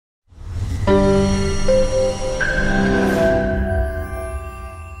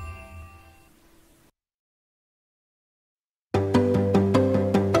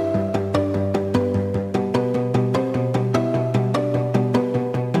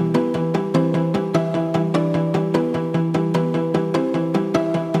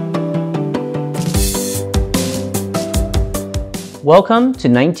Welcome to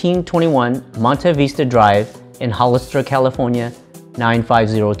 1921 Monte Vista Drive in Hollister, California,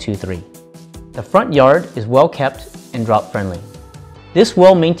 95023. The front yard is well kept and drought friendly. This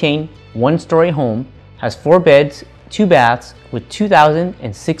well-maintained one-story home has 4 beds, 2 baths with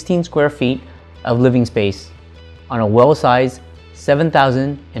 2,016 square feet of living space on a well-sized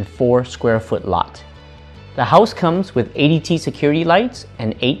 7,004 square foot lot. The house comes with ADT security lights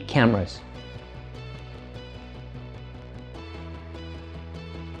and 8 cameras.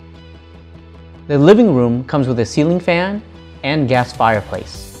 The living room comes with a ceiling fan and gas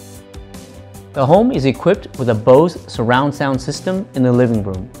fireplace. The home is equipped with a Bose surround sound system in the living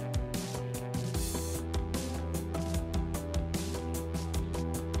room.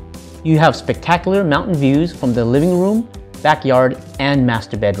 You have spectacular mountain views from the living room, backyard, and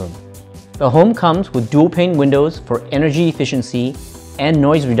master bedroom. The home comes with dual pane windows for energy efficiency and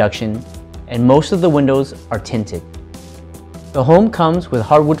noise reduction, and most of the windows are tinted. The home comes with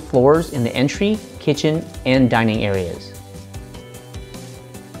hardwood floors in the entry, kitchen, and dining areas.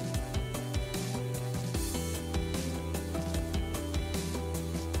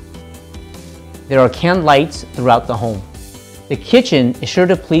 There are canned lights throughout the home. The kitchen is sure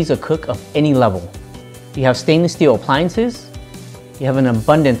to please a cook of any level. You have stainless steel appliances. You have an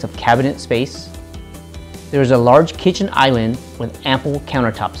abundance of cabinet space. There is a large kitchen island with ample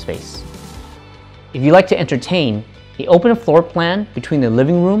countertop space. If you like to entertain, the open floor plan between the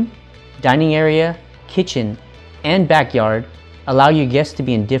living room, dining area, kitchen, and backyard allow your guests to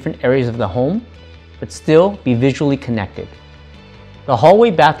be in different areas of the home, but still be visually connected. The hallway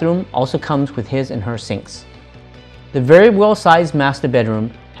bathroom also comes with his and her sinks. The very well-sized master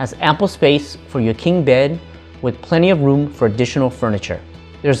bedroom has ample space for your king bed with plenty of room for additional furniture.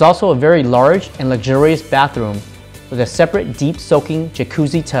 There's also a very large and luxurious bathroom with a separate deep soaking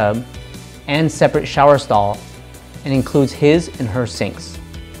jacuzzi tub and separate shower stall, and includes his and her sinks.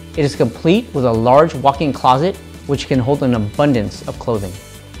 It is complete with a large walk-in closet which can hold an abundance of clothing.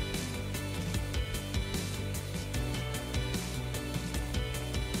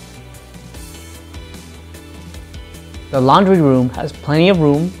 The laundry room has plenty of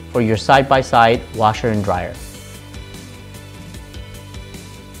room for your side-by-side washer and dryer.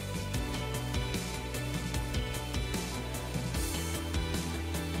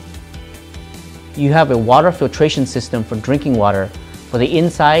 You have a water filtration system for drinking water for the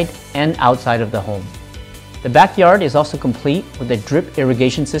inside and outside of the home. The backyard is also complete with a drip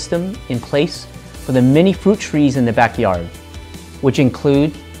irrigation system in place for the many fruit trees in the backyard, which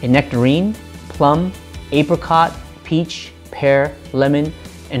include a nectarine, plum, apricot, peach, pear, lemon,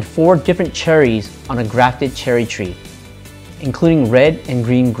 and 4 different cherries on a grafted cherry tree, including red and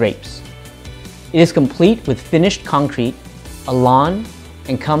green grapes. It is complete with finished concrete, a lawn,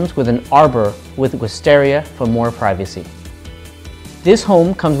 and comes with an arbor with wisteria for more privacy. This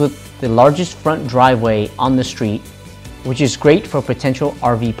home comes with the largest front driveway on the street, which is great for potential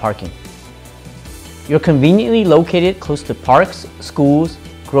RV parking. You're conveniently located close to parks, schools,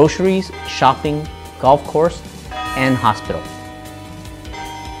 groceries, shopping, golf course, and hospital.